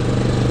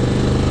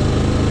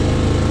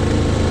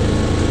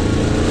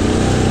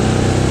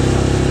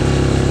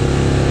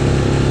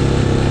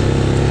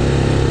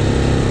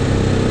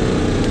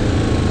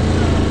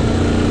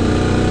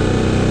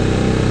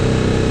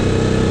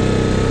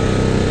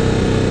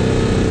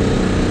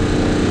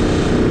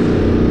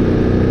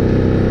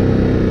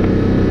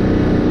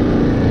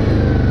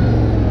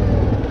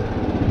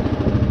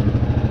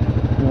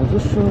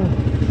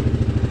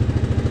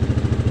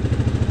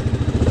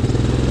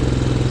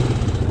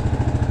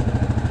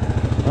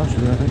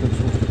 Actually, I think I'm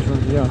supposed to turn.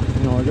 Yeah,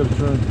 no, I gotta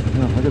turn.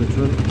 Yeah, I gotta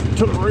turn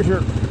to the right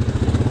here.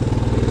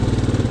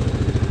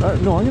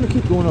 No, I'm gonna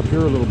keep going up here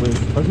a little bit.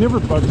 I've never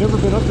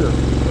been up here.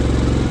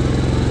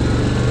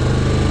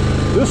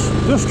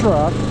 This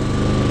track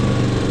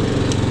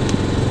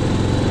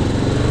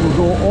will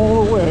go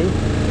all the way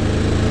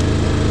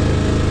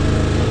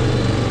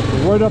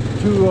right up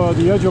to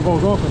the edge of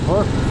Algonquin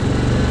Park.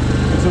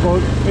 It's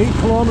about 8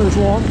 kilometers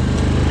long.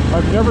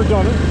 I've never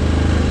done it.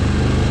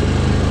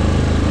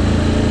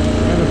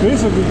 And it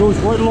basically goes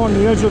right along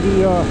the edge of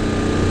the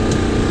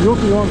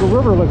Opeongo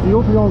River. Like the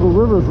Opeongo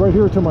River is right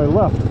here to my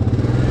left.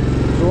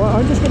 So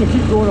I'm just going to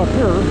keep going up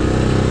here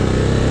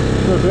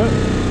for a bit.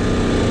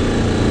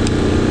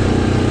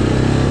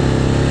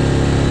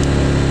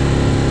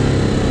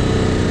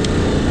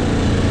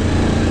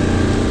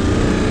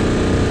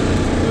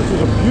 This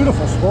is a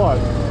beautiful spot.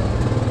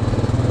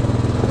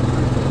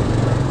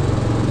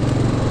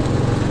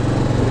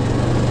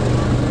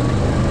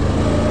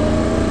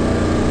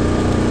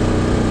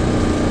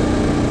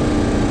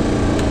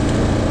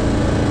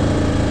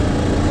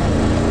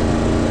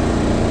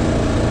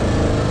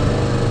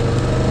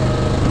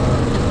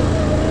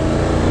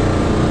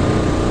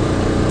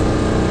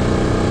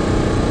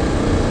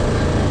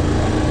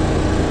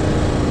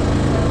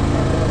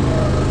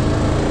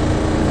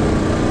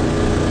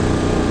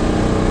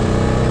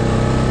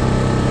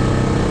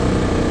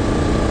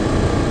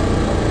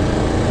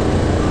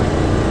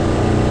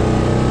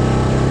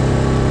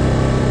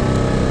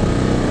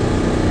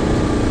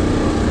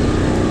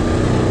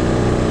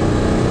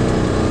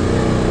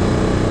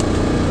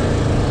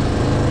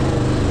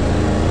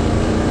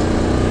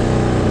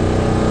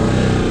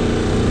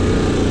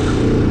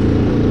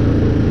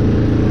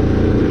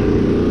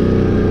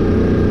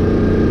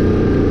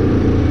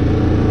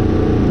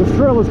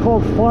 It's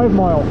called 5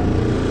 Mile.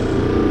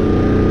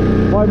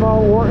 5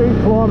 Mile or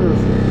 8 kilometers.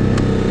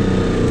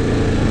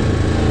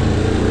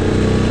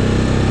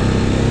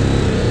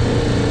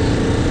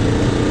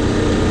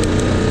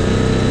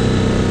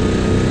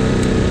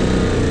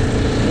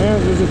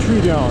 And there's a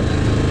tree down.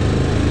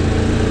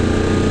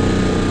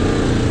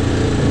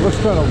 It looks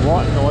kind of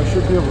rotten though. I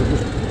should be able to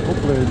just,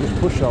 hopefully I just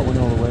push that one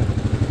all the way.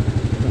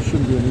 That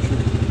shouldn't be an issue.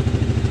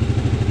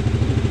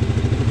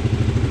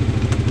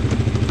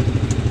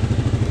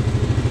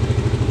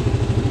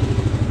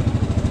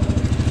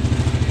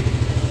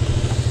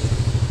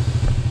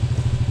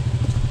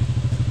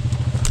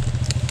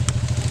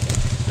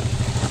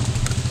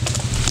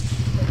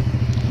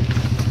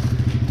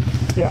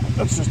 Yeah,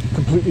 that's just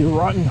completely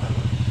rotten.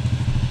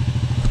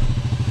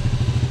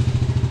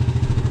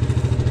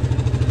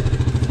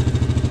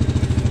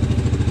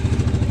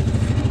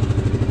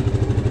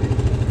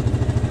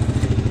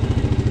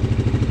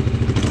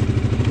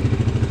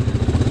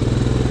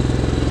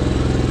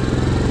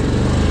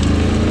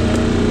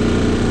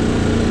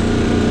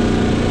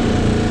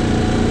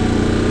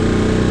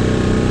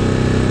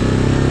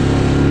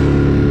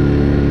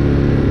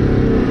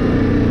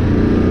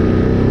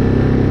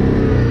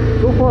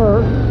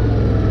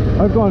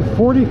 I've gone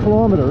 40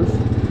 kilometers,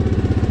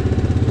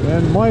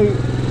 and I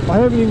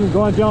haven't even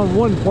gone down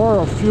 1 bar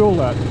of fuel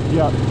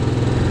yet.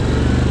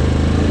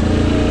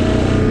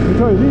 I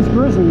tell you, these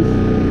Grizzlies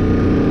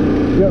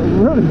get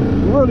really,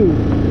 really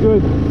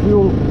good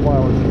fuel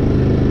mileage.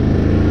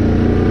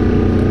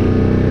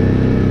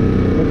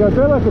 Like I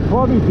bet I could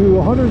probably do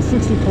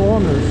 160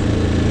 kilometers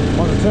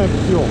on a tank of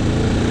fuel.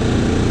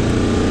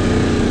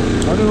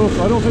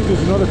 I don't think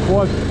there's another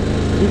quad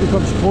that even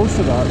comes close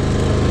to that.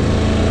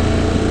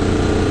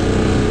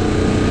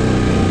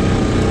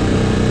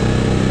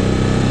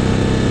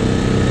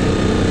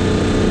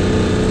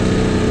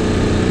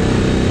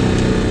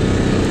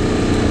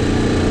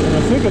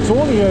 I think it's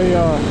only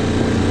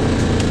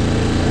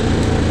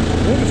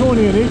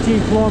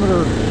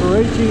kilometer or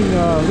 18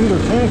 liter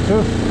tank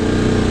too.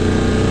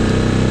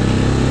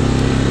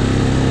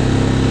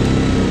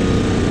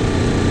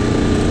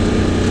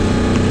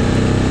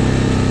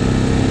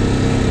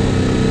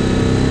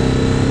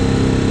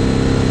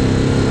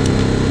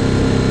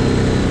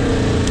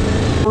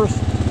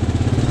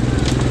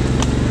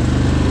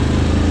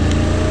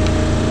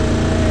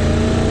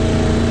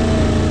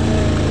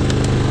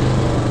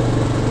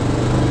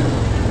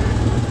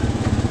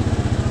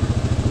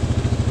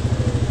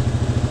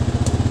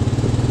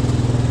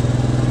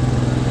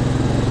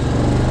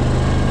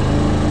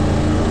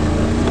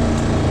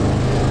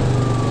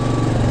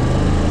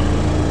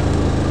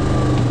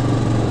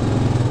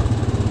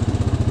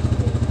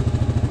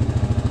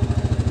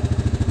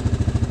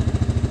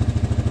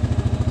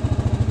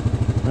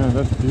 Man,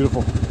 that's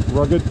beautiful.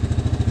 Rugged.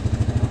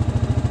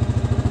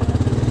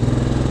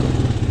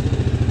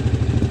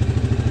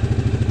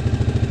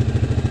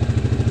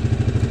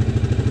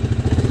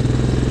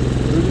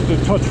 We need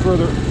to touch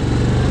further.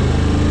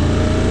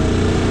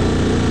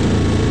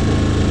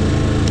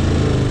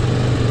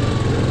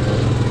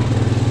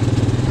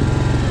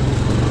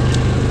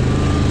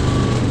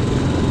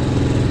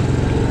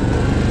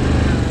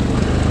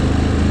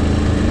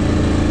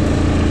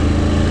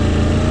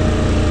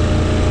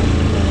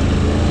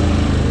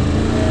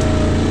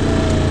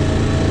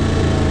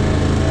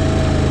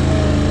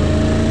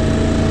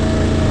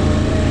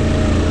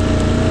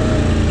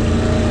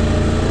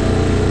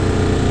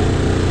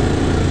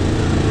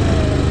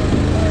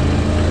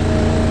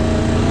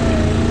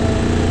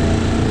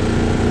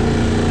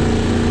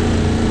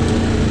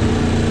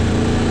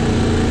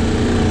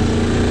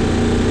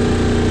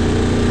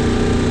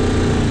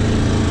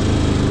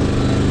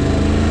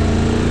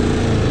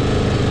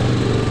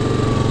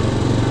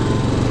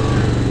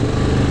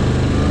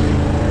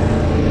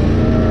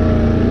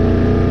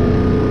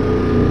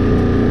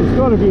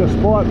 To be a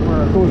spot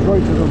where it goes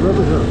right to the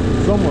river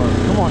here somewhere.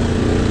 Come on.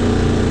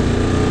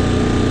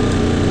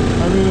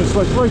 I mean, it's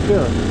like right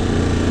there.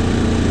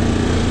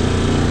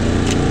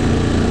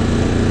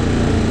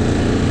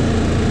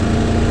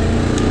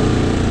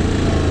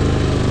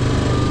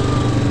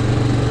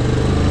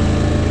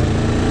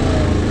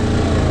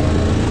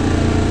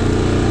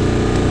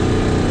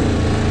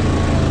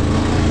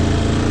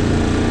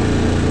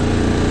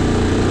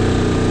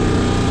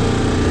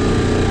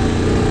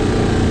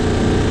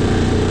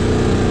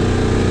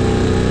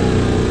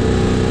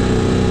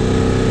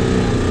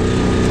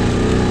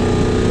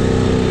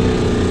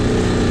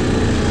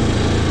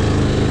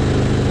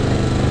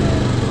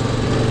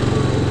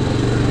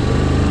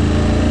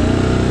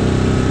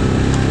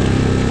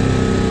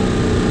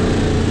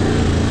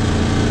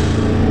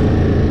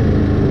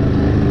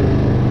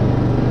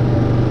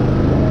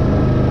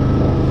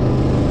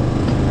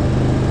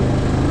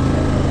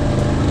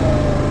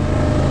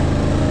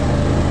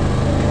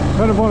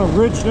 Kind of on a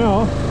ridge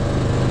now.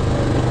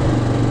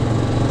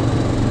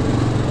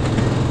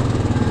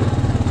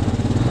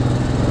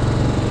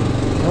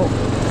 Oh,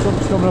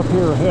 something's coming up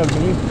here ahead of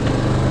me.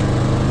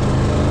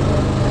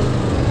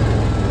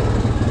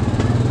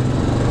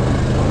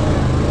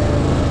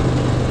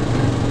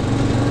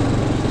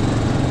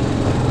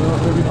 No,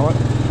 maybe not.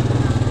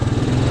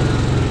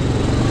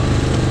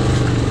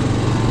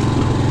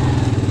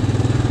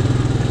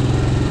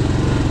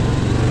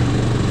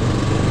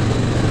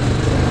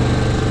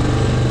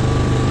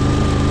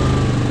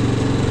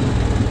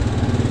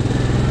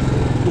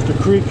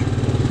 Creek.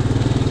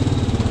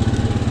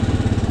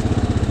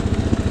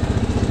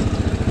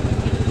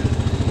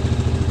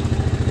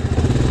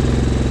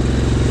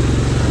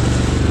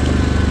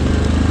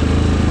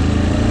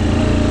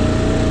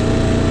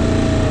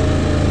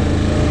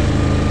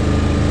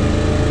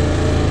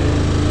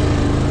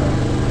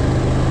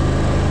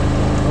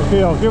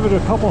 Okay, I'll give it a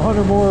couple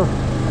hundred more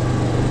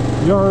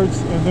yards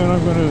and then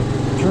I'm going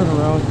to turn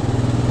around.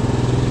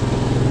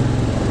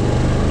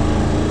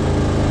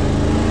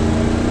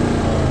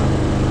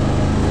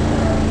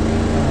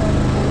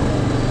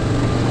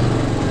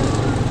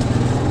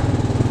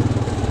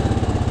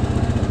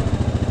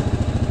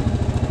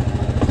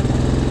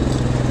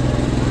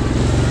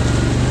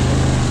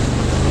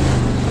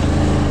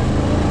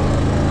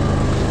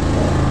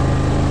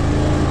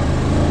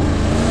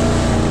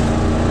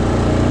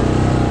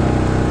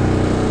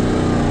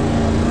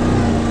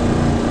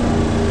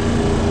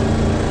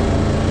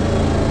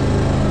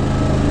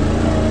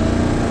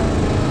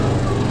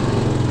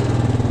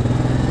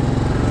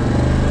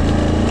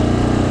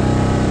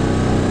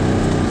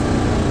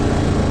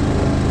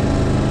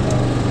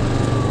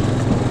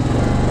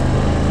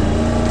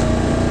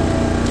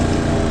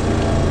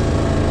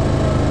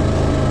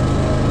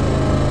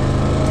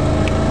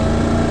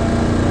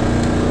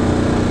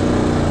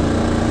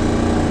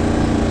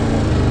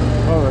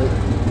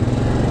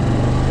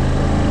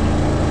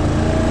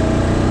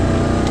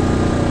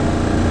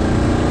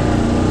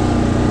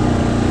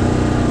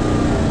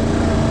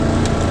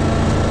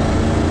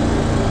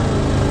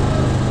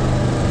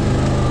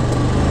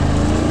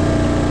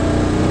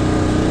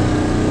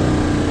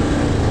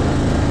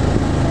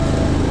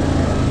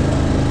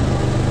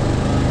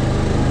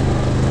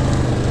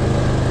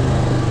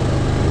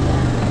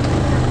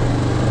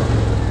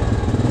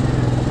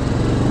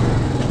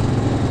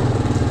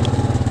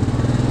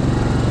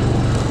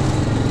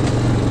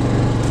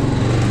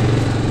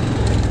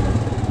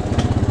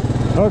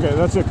 Okay,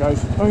 that's it,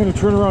 guys. I'm going to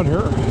turn around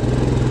here.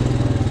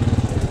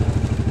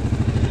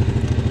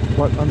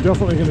 But I'm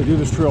definitely going to do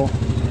this trail.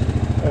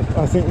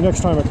 I think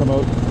next time I come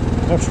out,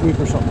 next week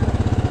or something,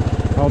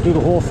 I'll do the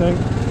whole thing.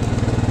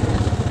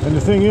 And the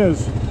thing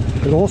is,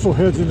 it also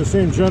heads in the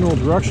same general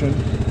direction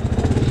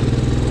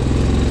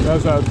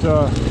as that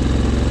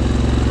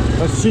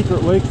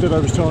secret lake that I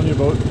was telling you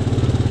about.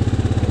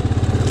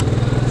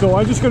 So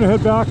I'm just going to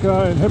head back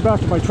and head back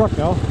to my truck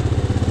now.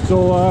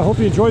 So I hope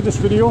you enjoyed this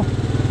video,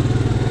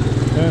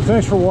 and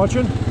thanks for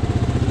watching.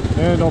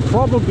 And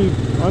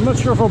I'm not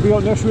sure if I'll be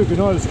out next week or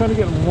not. It's kind of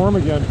getting warm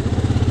again,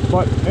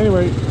 but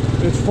anyway,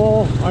 it's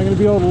fall. I'm going to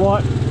be out a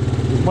lot,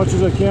 as much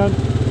as I can.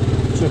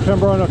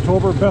 September and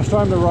October, best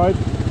time to ride.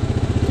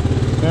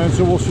 And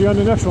so we'll see you on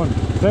the next one.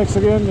 Thanks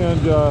again,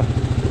 and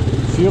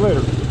see you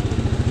later.